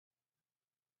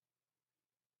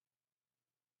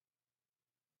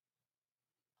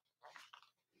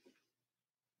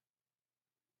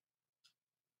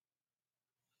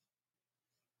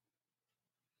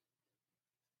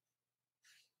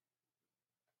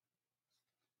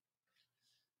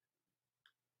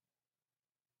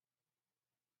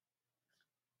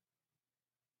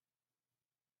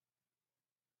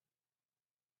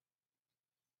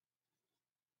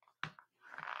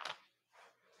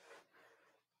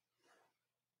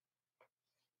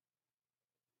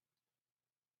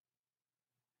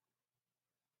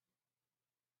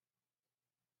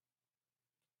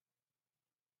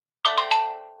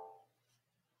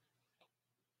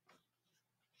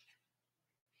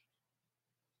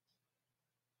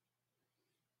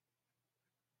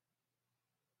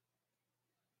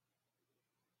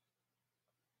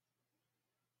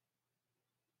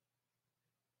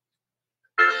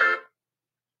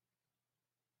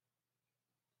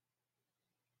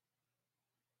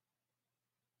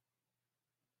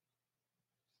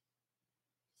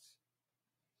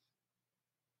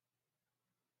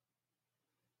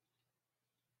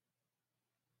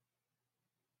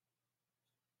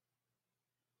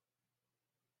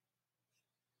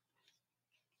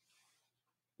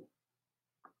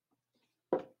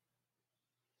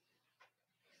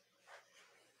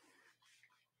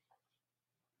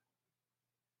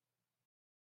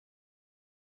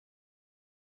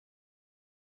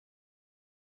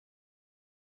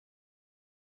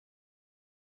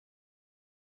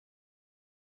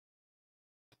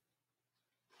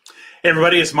Hey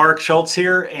everybody, it's Mark Schultz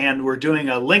here, and we're doing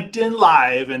a LinkedIn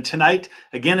Live. And tonight,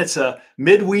 again, it's a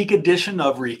midweek edition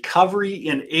of Recovery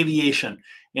in Aviation.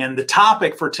 And the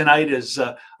topic for tonight is,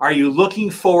 are you looking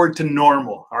forward to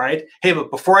normal? All right. Hey, but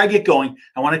before I get going,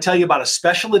 I want to tell you about a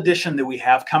special edition that we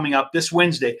have coming up this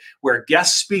Wednesday, where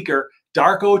guest speaker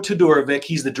Darko Todorovic,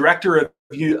 he's the director of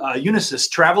Unisys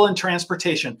Travel and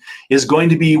Transportation, is going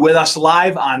to be with us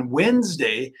live on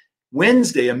Wednesday,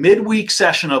 a midweek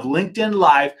session of LinkedIn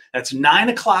Live. That's 9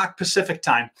 o'clock Pacific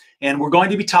time. And we're going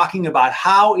to be talking about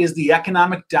how is the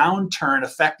economic downturn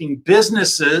affecting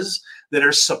businesses that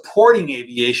are supporting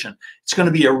aviation. It's going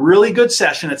to be a really good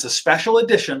session. It's a special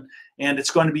edition, and it's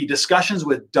going to be discussions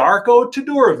with Darko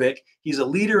Todorovic. He's a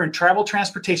leader in travel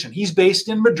transportation. He's based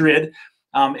in Madrid.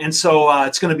 So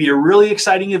it's going to be a really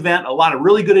exciting event, a lot of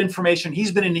really good information.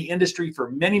 He's been in the industry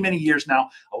for many, many years now.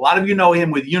 A lot of you know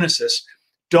him with Unisys.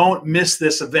 Don't miss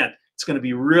this event. It's going to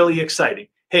be really exciting.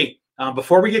 Hey,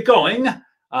 before we get going,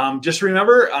 just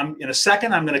remember, in a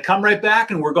second, I'm going to come right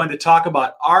back and we're going to talk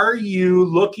about, are you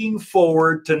looking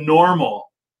forward to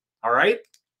normal? All right?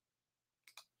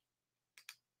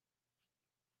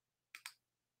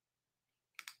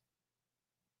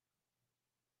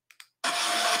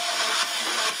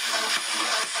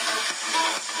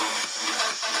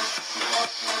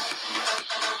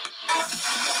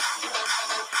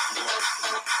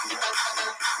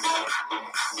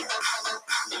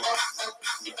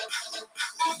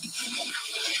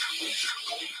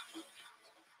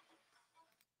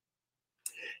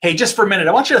 Hey, just for a minute,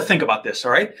 I want you to think about this,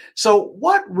 all right? So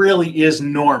what really is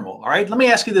normal, all right? Let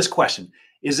me ask you this question.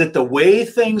 Is it the way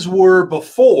things were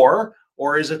before,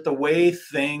 or is it the way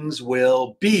things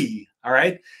will be, all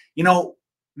right? You know,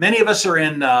 many of us are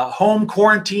in home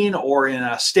quarantine or in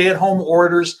stay-at-home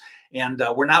orders, and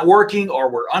we're not working,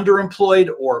 or we're underemployed,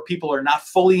 or people are not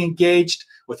fully engaged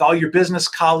with all your business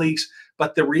colleagues.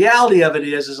 But the reality of it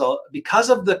is because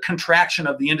of the contraction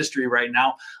of the industry right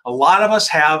now, a lot of us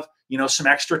have some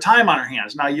extra time on our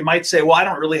hands. Now, you might say, well, I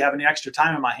don't really have any extra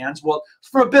time on my hands. Well,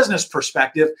 from a business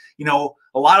perspective,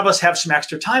 a lot of us have some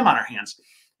extra time on our hands.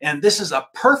 And this is a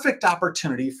perfect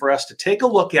opportunity for us to take a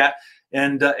look at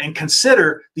and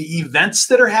consider the events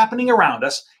that are happening around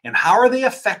us, and how are they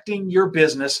affecting your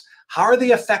business? How are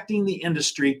they affecting the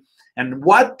industry? And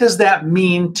what does that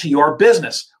mean to your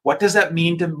business? What does that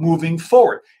mean to moving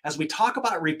forward? As we talk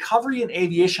about recovery in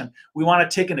aviation, we want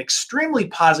to take an extremely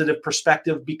positive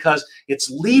perspective, because it's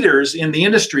leaders in the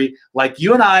industry like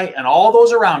you and I and all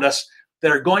those around us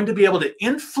that are going to be able to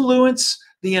influence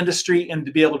the industry and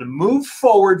to be able to move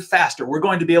forward faster. We're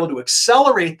going to be able to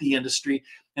accelerate the industry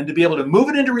and to be able to move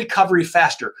it into recovery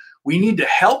faster. We need to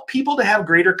help people to have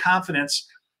greater confidence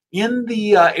in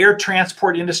the air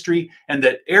transport industry, and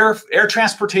that air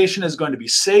transportation is going to be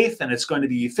safe and it's going to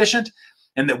be efficient,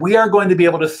 and that we are going to be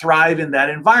able to thrive in that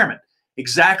environment.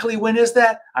 Exactly when is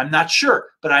that? I'm not sure,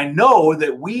 but I know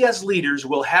that we as leaders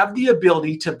will have the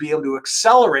ability to be able to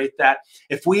accelerate that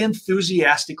if we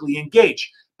enthusiastically engage.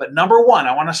 But number one,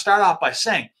 I want to start off by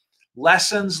saying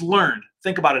lessons learned.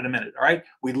 Think about it a minute, all right?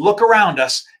 We look around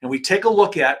us and we take a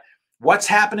look at what's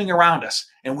happening around us,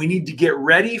 and we need to get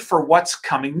ready for what's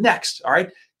coming next, all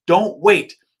right? Don't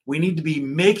wait. We need to be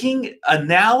making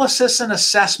analysis and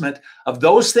assessment of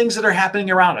those things that are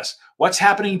happening around us. What's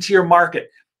happening to your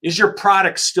market? Is your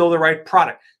product still the right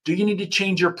product? Do you need to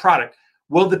change your product?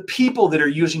 Will the people that are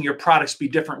using your products be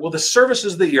different? Will the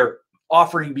services that you're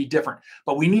offering be different?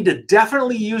 But we need to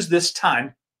definitely use this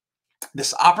time,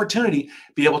 this opportunity,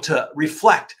 be able to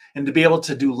reflect and to be able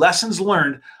to do lessons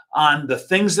learned on the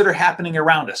things that are happening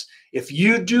around us. If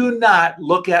you do not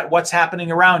look at what's happening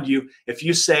around you, if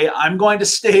you say, I'm going to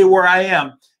stay where I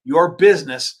am, your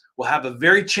business will have a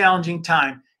very challenging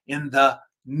time in the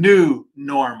new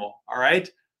normal, all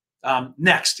right?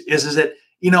 Next is that,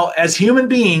 as human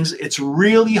beings, it's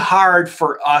really hard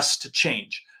for us to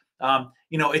change.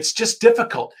 It's just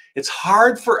difficult. It's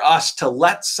hard for us to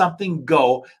let something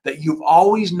go that you've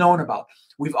always known about.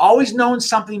 We've always known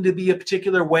something to be a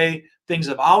particular way. Things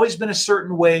have always been a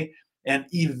certain way, and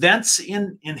events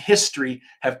in history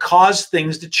have caused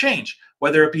things to change,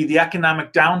 whether it be the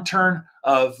economic downturn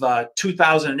of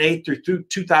 2008 through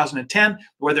 2010,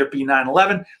 whether it be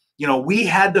 9/11. We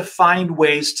had to find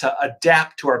ways to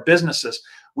adapt to our businesses.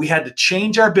 We had to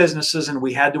change our businesses, and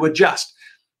we had to adjust.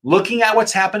 Looking at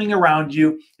what's happening around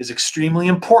you is extremely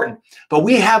important, but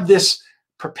we have this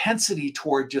propensity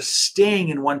toward just staying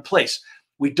in one place.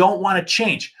 We don't want to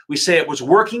change. We say it was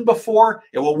working before,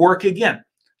 it will work again.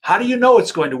 How do you know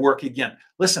it's going to work again?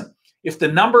 Listen, if the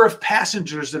number of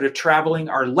passengers that are traveling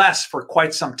are less for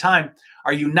quite some time,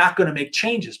 are you not going to make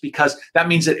changes? Because that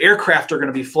means that aircraft are going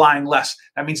to be flying less.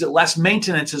 That means that less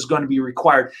maintenance is going to be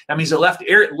required. That means that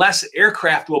less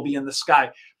aircraft will be in the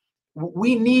sky.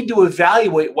 We need to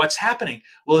evaluate what's happening.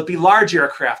 Will it be large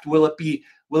aircraft? Will it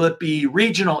be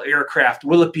regional aircraft?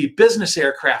 Will it be business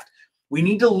aircraft? We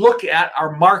need to look at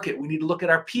our market. We need to look at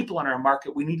our people in our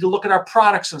market. We need to look at our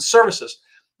products and services.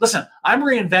 Listen, I'm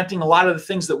reinventing a lot of the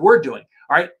things that we're doing.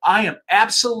 All right. I am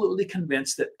absolutely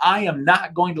convinced that I am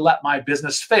not going to let my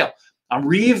business fail. I'm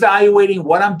reevaluating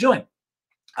what I'm doing.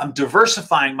 I'm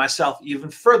diversifying myself even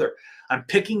further. I'm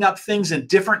picking up things in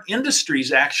different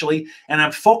industries, actually, and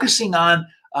I'm focusing on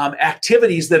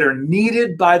activities that are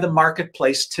needed by the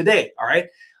marketplace today. All right.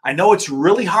 I know it's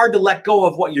really hard to let go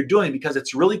of what you're doing because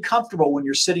it's really comfortable when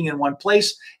you're sitting in one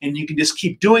place and you can just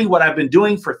keep doing what I've been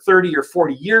doing for 30 or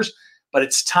 40 years, but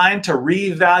it's time to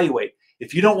reevaluate.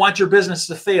 If you don't want your business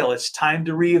to fail, it's time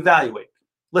to reevaluate.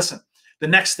 Listen, the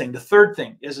next thing, the third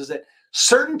thing is that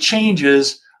certain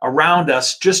changes around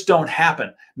us just don't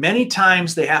happen. Many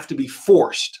times they have to be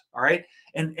forced, all right?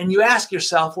 And you ask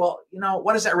yourself, well,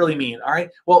 what does that really mean, all right?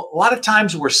 Well, a lot of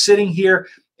times we're sitting here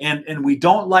and we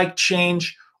don't like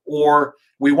change, or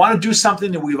we want to do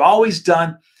something that we've always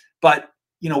done, but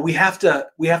we have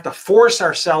to force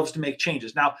ourselves to make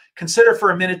changes. Now, consider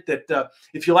for a minute that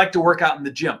if you like to work out in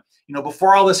the gym,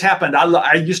 before all this happened,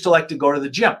 I used to like to go to the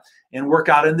gym and work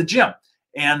out in the gym.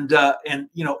 And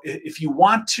if you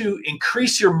want to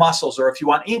increase your muscles, or if you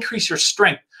want to increase your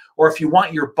strength, or if you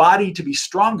want your body to be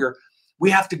stronger, we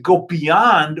have to go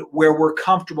beyond where we're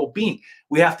comfortable being.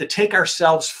 We have to take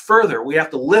ourselves further. We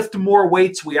have to lift more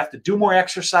weights. We have to do more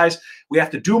exercise. We have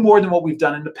to do more than what we've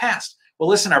done in the past. Well,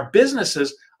 listen, our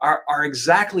businesses are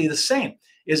exactly the same.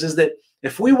 Is that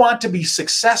if we want to be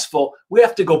successful, we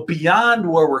have to go beyond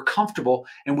where we're comfortable,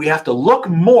 and we have to look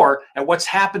more at what's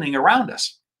happening around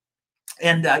us.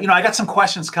 And I got some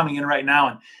questions coming in right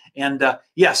now, and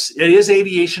yes, it is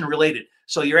aviation related.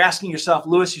 So you're asking yourself,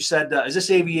 Lewis, you said, is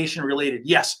this aviation related?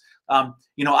 Yes.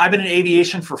 I've been in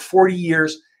aviation for 40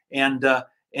 years, and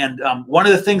one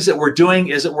of the things that we're doing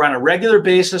is that we're on a regular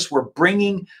basis. We're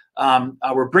bringing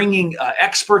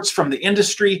experts from the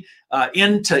industry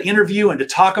in to interview and to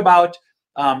talk about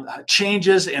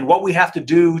changes and what we have to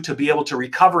do to be able to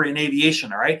recover in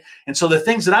aviation. All right. And so the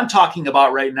things that I'm talking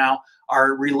about right now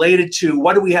are related to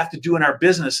what do we have to do in our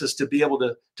businesses to be able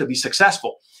to be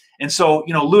successful. And so,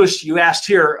 Lewis, you asked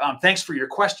here, thanks for your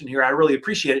question here. I really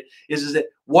appreciate it. Is that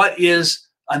what is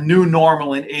a new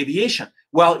normal in aviation?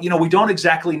 Well, we don't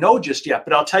exactly know just yet,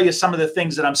 but I'll tell you some of the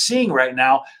things that I'm seeing right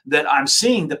now that I'm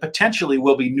seeing that potentially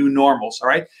will be new normals. All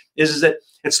right. Is that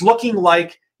it's looking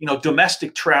like,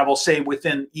 domestic travel, say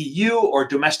within EU, or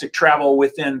domestic travel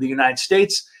within the United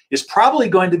States, is probably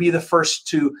going to be the first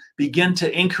to begin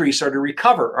to increase or to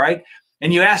recover. All right.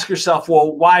 And you ask yourself,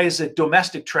 well, why is it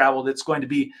domestic travel that's going to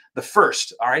be the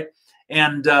first? All right.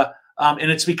 And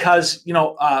it's because,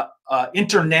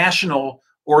 international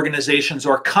organizations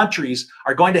or countries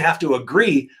are going to have to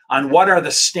agree on what are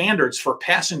the standards for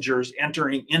passengers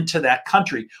entering into that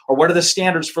country, or what are the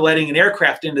standards for letting an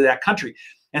aircraft into that country.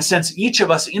 And since each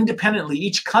of us independently,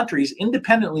 each countries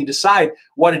independently decide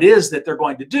what it is that they're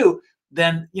going to do,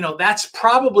 then, that's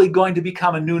probably going to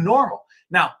become a new normal.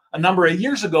 Now, a number of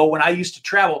years ago, when I used to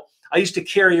travel, I used to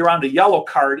carry around a yellow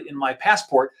card in my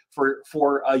passport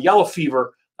for a yellow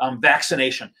fever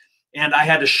vaccination. And I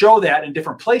had to show that in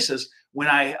different places when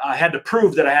I had to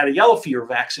prove that I had a yellow fever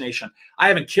vaccination. I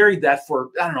haven't carried that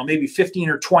for, I don't know, maybe 15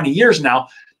 or 20 years now,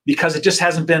 because it just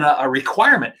hasn't been a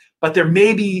requirement. But there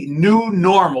may be new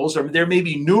normals, or there may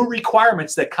be new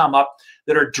requirements that come up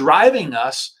that are driving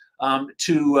us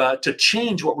to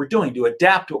change what we're doing, to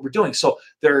adapt what we're doing. So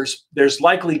there's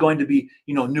likely going to be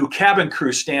new cabin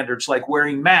crew standards, like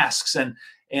wearing masks, and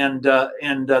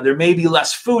there may be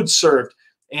less food served,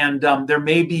 and there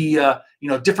may be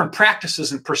different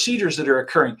practices and procedures that are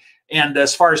occurring. And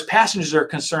as far as passengers are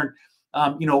concerned,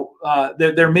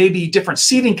 there may be different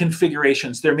seating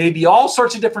configurations. There may be all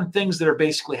sorts of different things that are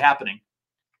basically happening.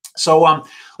 So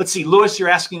let's see, Lewis, you're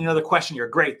asking another question here.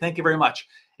 Great, thank you very much.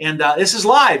 And this is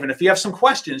live, and if you have some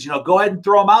questions, go ahead and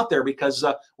throw them out there, because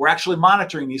we're actually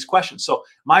monitoring these questions. So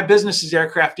my business is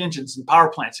aircraft engines and power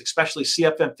plants, especially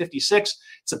CFM56. It's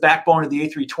the backbone of the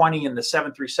A320 and the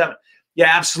 737.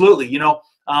 Yeah, absolutely.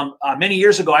 Many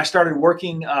years ago, I started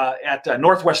working at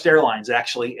Northwest Airlines,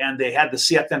 actually, and they had the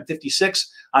CFM56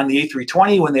 on the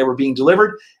A320 when they were being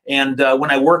delivered. And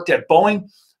when I worked at Boeing,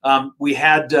 we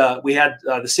had the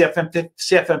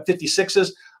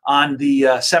CFM56s on the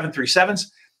 737s.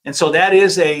 And so that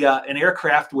is an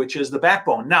aircraft which is the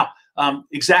backbone. Now,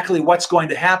 exactly what's going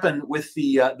to happen with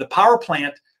the power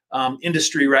plant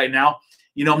industry right now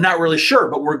I'm not really sure,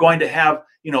 but we're going to have,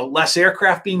 less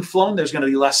aircraft being flown. There's going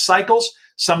to be less cycles.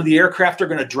 Some of the aircraft are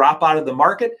going to drop out of the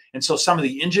market. And so some of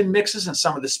the engine mixes and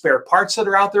some of the spare parts that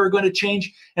are out there are going to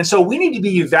change. And so we need to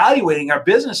be evaluating our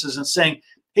businesses and saying,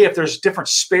 hey, if there's different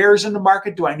spares in the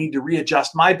market, do I need to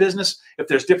readjust my business? If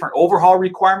there's different overhaul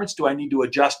requirements, do I need to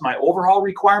adjust my overhaul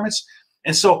requirements?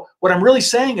 And so what I'm really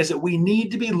saying is that we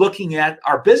need to be looking at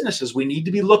our businesses. We need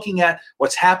to be looking at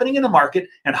what's happening in the market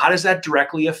and how does that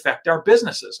directly affect our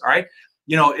businesses, all right?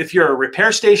 If you're a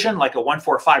repair station, like a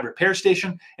 145 repair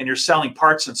station, and you're selling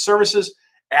parts and services,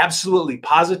 absolutely,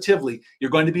 positively, you're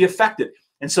going to be affected.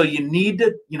 And so you need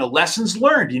to, lessons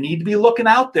learned. You need to be looking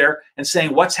out there and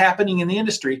saying what's happening in the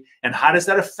industry and how does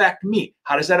that affect me?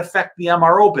 How does that affect the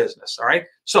MRO business? All right.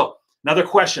 So another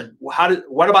question,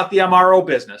 what about the MRO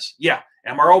business? Yeah,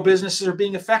 MRO businesses are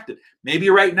being affected. Maybe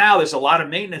right now there's a lot of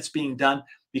maintenance being done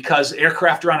because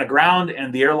aircraft are on the ground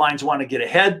and the airlines want to get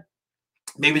ahead.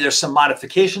 Maybe there's some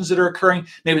modifications that are occurring.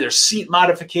 Maybe there's seat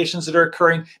modifications that are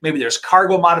occurring. Maybe there's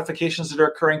cargo modifications that are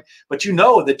occurring. But you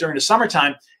know that during the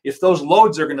summertime, if those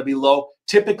loads are going to be low,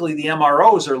 typically the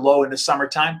MROs are low in the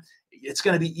summertime. It's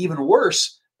going to be even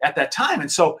worse at that time. And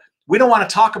so we don't want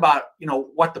to talk about,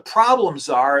 what the problems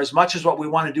are as much as what we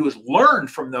want to do is learn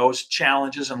from those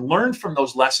challenges and learn from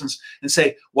those lessons and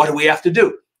say, what do we have to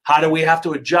do? How do we have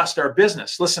to adjust our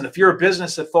business? Listen, if you're a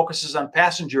business that focuses on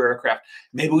passenger aircraft,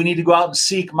 maybe we need to go out and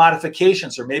seek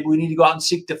modifications, or maybe we need to go out and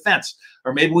seek defense,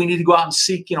 or maybe we need to go out and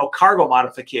seek, cargo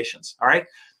modifications. All right.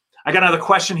 I got another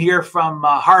question here from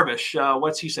Harvish.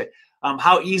 What's he say?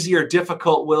 How easy or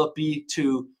difficult will it be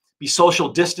to be social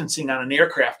distancing on an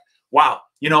aircraft? Wow.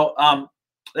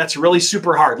 That's really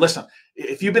super hard. Listen,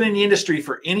 if you've been in the industry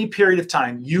for any period of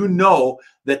time, you know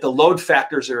that the load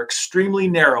factors are extremely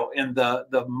narrow and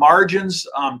the margins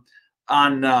on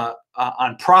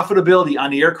profitability on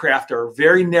the aircraft are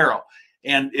very narrow.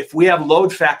 And if we have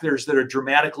load factors that are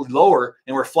dramatically lower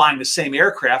and we're flying the same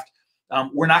aircraft,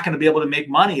 we're not going to be able to make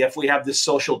money if we have this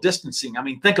social distancing. I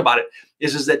mean, think about it,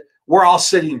 is that we're all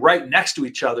sitting right next to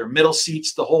each other, middle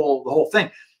seats, the whole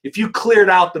thing. If you cleared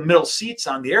out the middle seats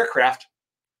on the aircraft,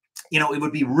 it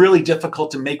would be really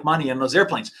difficult to make money on those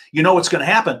airplanes. What's going to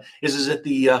happen is that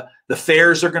the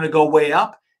fares are going to go way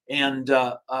up, and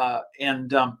the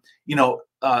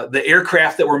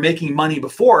aircraft that were making money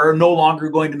before are no longer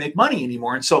going to make money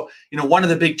anymore. And so, one of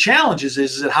the big challenges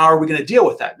is that how are we going to deal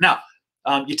with that? Now,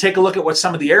 you take a look at what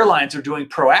some of the airlines are doing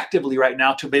proactively right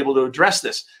now to be able to address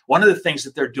this. One of the things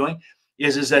that they're doing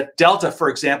is that Delta, for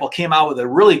example, came out with a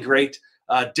really great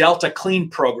Delta Clean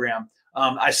program.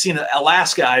 I've seen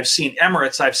Alaska, I've seen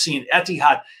Emirates, I've seen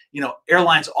Etihad.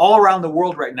 Airlines all around the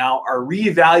world right now are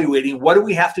reevaluating what do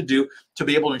we have to do to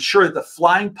be able to ensure that the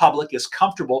flying public is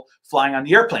comfortable flying on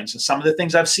the airplanes. And some of the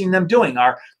things I've seen them doing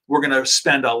are we're going to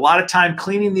spend a lot of time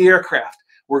cleaning the aircraft.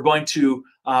 We're going to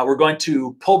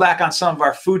pull back on some of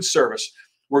our food service.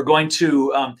 We're going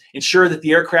to ensure that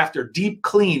the aircraft are deep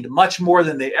cleaned much more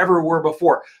than they ever were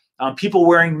before. People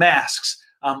wearing masks.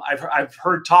 I've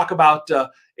heard talk about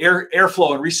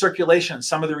airflow and recirculation,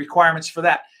 some of the requirements for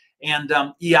that. And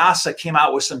EASA came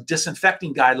out with some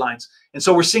disinfecting guidelines. And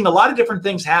so we're seeing a lot of different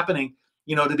things happening,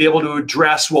 to be able to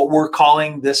address what we're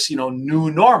calling this,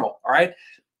 new normal. All right.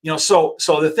 So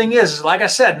the thing is, like I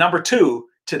said, number 2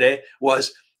 today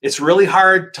was it's really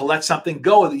hard to let something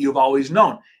go that you've always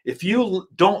known. If you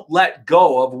don't let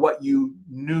go of what you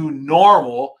knew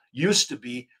normal used to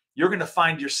be, you're going to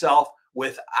find yourself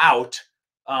without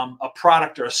a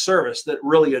product or a service that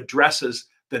really addresses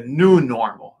the new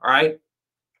normal. All right.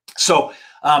 So,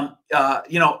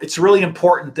 it's really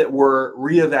important that we're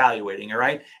reevaluating. All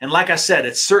right. And like I said,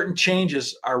 it's certain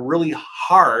changes are really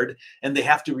hard and they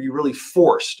have to be really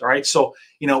forced. All right. So,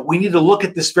 we need to look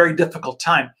at this very difficult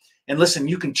time and listen,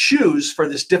 you can choose for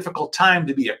this difficult time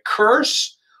to be a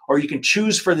curse, or you can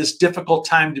choose for this difficult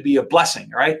time to be a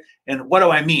blessing. All right. And what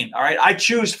do I mean? All right. I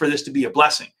choose for this to be a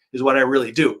blessing is what I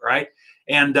really do. All right.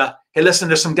 And hey, listen,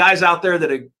 there's some guys out there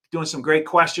that are doing some great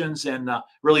questions and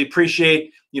really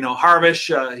appreciate,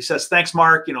 Harvish. He says, thanks,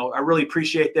 Mark. I really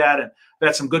appreciate that. And I've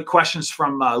had some good questions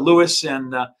from Lewis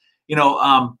and,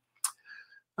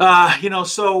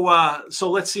 so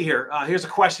let's see here. Here's a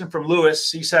question from Lewis.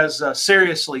 He says,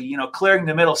 seriously, clearing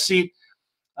the middle seat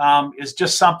is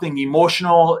just something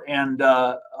emotional and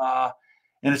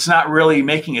it's not really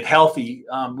making it healthy.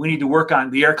 We need to work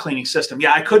on the air cleaning system.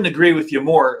 Yeah, I couldn't agree with you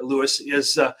more, Lewis.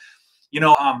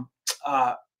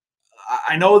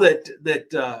 I know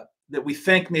that we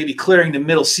think maybe clearing the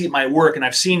middle seat might work, and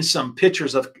I've seen some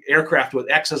pictures of aircraft with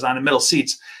X's on the middle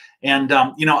seats. And,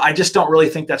 I just don't really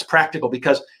think that's practical,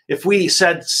 because if we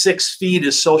said 6 feet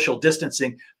is social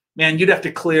distancing, man, you'd have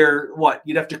to clear what?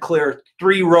 You'd have to clear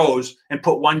 3 rows and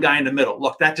put one guy in the middle.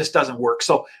 Look, that just doesn't work.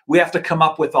 So we have to come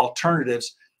up with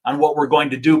alternatives on what we're going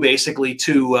to do, basically,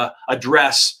 to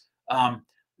address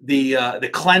the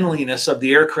cleanliness of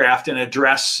the aircraft and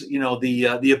address, you know,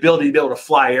 the ability to be able to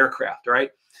fly aircraft, right?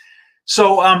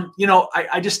 So, you know,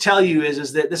 I just tell you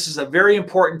is that this is a very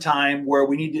important time where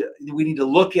we need to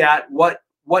look at what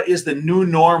is the new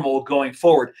normal going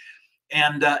forward.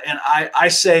 And I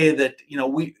say that, you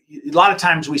know, a lot of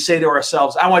times we say to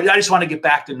ourselves, I just want to get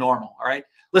back to normal. All right.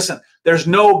 Listen, there's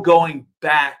no going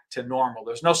back to normal.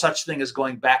 There's no such thing as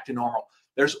going back to normal.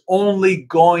 There's only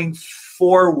going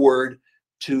forward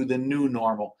to the new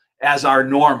normal as our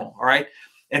normal. All right.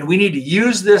 And we need to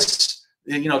use this,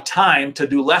 you know, time to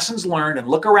do lessons learned and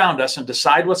look around us and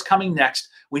decide what's coming next.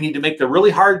 We need to make the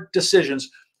really hard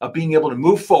decisions of being able to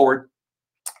move forward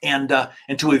and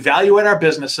to evaluate our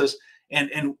businesses.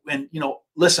 And you know,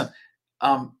 listen,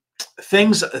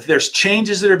 there's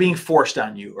changes that are being forced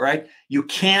on you, right? You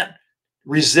can't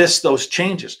resist those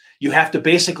changes. You have to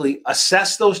basically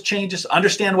assess those changes,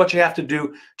 understand what you have to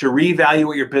do to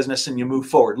reevaluate your business, and you move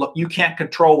forward. Look, you can't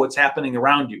control what's happening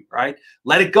around you, right?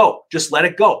 Let it go. Just let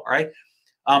it go, all right?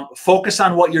 Focus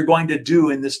on what you're going to do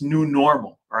in this new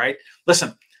normal, all right?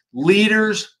 Listen,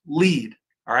 leaders lead.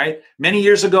 All right. Many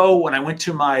years ago, when I went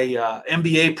to my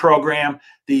MBA program,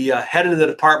 the head of the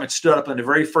department stood up on the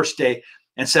very first day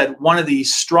and said, one of the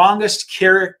strongest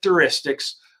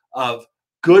characteristics of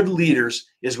good leaders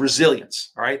is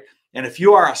resilience. All right. And if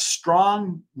you are a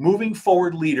strong, moving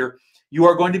forward leader, you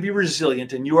are going to be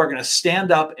resilient and you are going to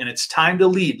stand up, and it's time to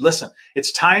lead. Listen,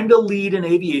 it's time to lead in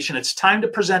aviation. It's time to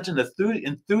present an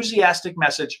enthusiastic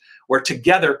message where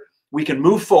together we can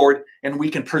move forward and we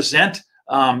can present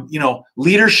you know,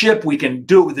 leadership. We can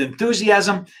do it with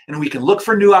enthusiasm, and we can look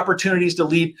for new opportunities to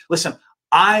lead. Listen,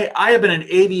 I have been in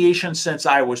aviation since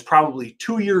I was probably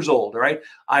 2 years old. All right.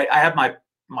 I have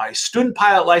my student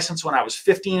pilot license when I was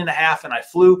 15 and a half, and I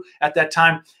flew at that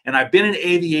time, and I've been in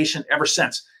aviation ever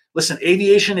since. Listen,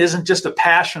 aviation isn't just a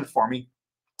passion for me.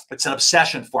 It's an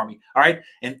obsession for me. All right.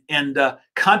 And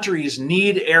countries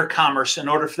need air commerce in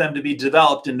order for them to be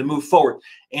developed and to move forward.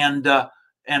 And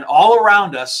all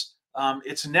around us,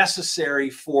 it's necessary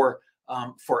for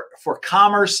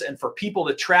commerce and for people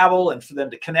to travel and for them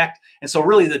to connect. And so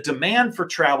really the demand for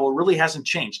travel really hasn't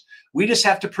changed. We just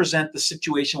have to present the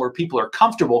situation where people are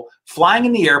comfortable flying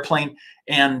in the airplane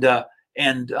and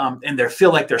they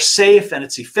feel like they're safe and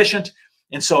it's efficient.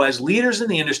 And so as leaders in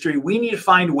the industry, we need to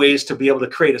find ways to be able to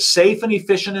create a safe and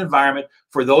efficient environment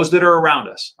for those that are around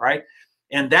us. All right.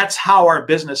 And that's how our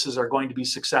businesses are going to be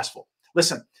successful.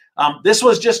 Listen, this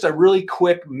was just a really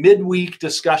quick midweek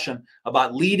discussion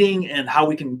about leading and how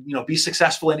we can, you know, be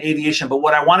successful in aviation. But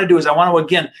what I want to do is I want to,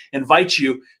 again, invite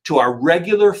you to our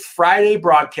regular Friday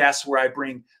broadcasts where I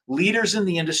bring leaders in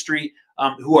the industry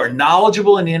who are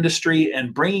knowledgeable in the industry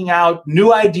and bringing out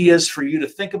new ideas for you to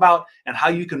think about and how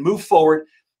you can move forward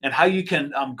and how you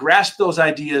can grasp those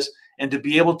ideas and to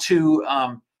be able to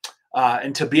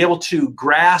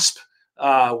grasp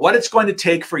what it's going to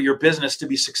take for your business to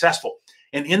be successful.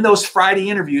 And in those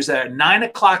Friday interviews at 9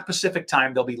 o'clock Pacific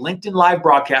time, there'll be LinkedIn live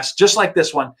broadcasts just like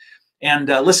this one. And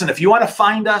listen, if you want to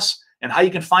find us and how you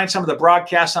can find some of the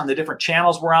broadcasts on the different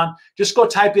channels we're on, just go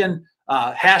type in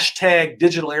hashtag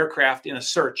digital aircraft in a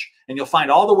search, and you'll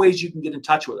find all the ways you can get in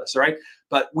touch with us. All right.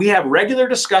 But we have regular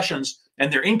discussions,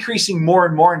 and they're increasing more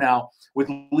and more now with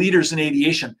leaders in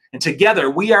aviation. And together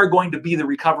we are going to be the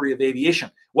recovery of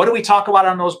aviation. What do we talk about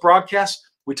on those broadcasts?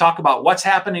 We talk about what's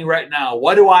happening right now.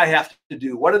 What do I have to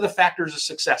do? What are the factors of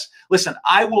success? Listen,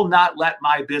 I will not let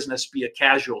my business be a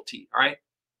casualty. All right.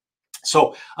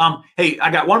 So, hey,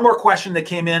 I got one more question that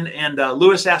came in, and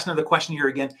Lewis asked another question here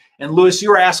again. And Lewis, you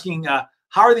were asking,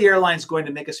 how are the airlines going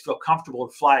to make us feel comfortable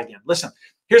to fly again? Listen,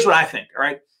 here's what I think. All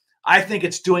right. I think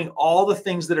it's doing all the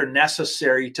things that are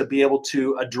necessary to be able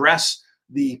to address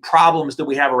the problems that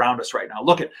we have around us right now.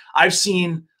 Look at, I've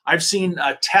seen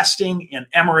testing in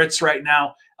Emirates right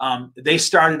now. They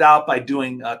started out by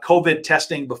doing COVID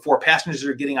testing before passengers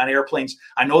are getting on airplanes.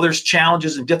 I know there's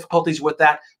challenges and difficulties with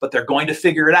that, but they're going to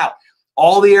figure it out.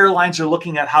 All the airlines are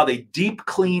looking at how they deep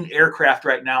clean aircraft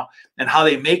right now and how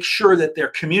they make sure that they're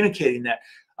communicating that.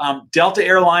 Delta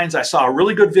Airlines, I saw a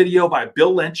really good video by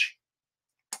Bill Lynch.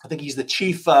 I think he's the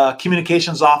chief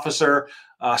communications officer,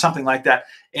 something like that.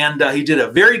 And he did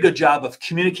a very good job of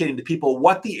communicating to people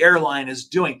what the airline is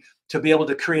doing to be able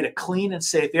to create a clean and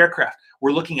safe aircraft.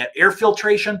 We're looking at air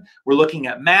filtration. We're looking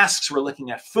at masks. We're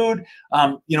looking at food.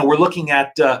 We're looking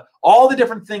at all the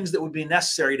different things that would be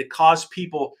necessary to cause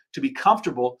people to be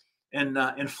comfortable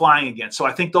in flying again. So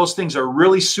I think those things are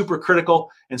really super critical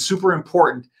and super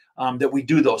important that we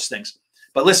do those things.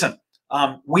 But listen,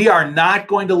 we are not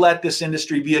going to let this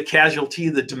industry be a casualty.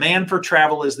 The demand for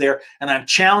travel is there, and I'm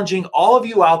challenging all of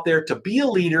you out there to be a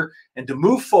leader and to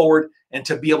move forward and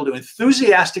to be able to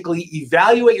enthusiastically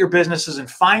evaluate your businesses and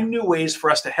find new ways for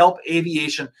us to help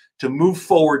aviation to move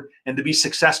forward and to be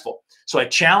successful. So I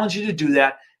challenge you to do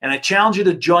that, and I challenge you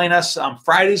to join us on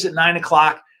Fridays at 9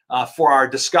 o'clock for our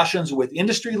discussions with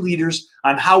industry leaders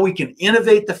on how we can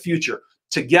innovate the future.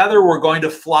 Together, we're going to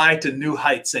fly to new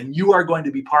heights, and you are going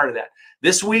to be part of that.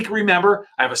 This week, remember,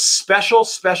 I have a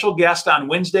special guest on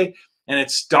Wednesday, and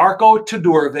it's Darko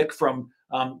Todorovic from,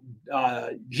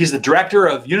 he's the director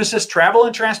of Unisys Travel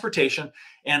and Transportation.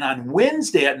 And on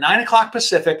Wednesday at 9 o'clock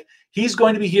Pacific, he's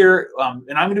going to be here,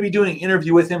 and I'm going to be doing an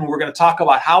interview with him, and we're going to talk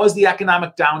about how is the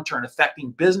economic downturn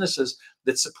affecting businesses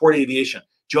that support aviation.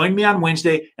 Join me on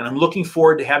Wednesday, and I'm looking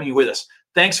forward to having you with us.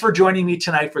 Thanks for joining me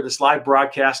tonight for this live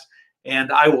broadcast.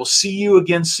 And I will see you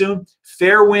again soon.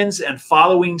 Fair winds and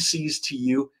following seas to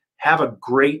you. Have a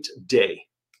great day.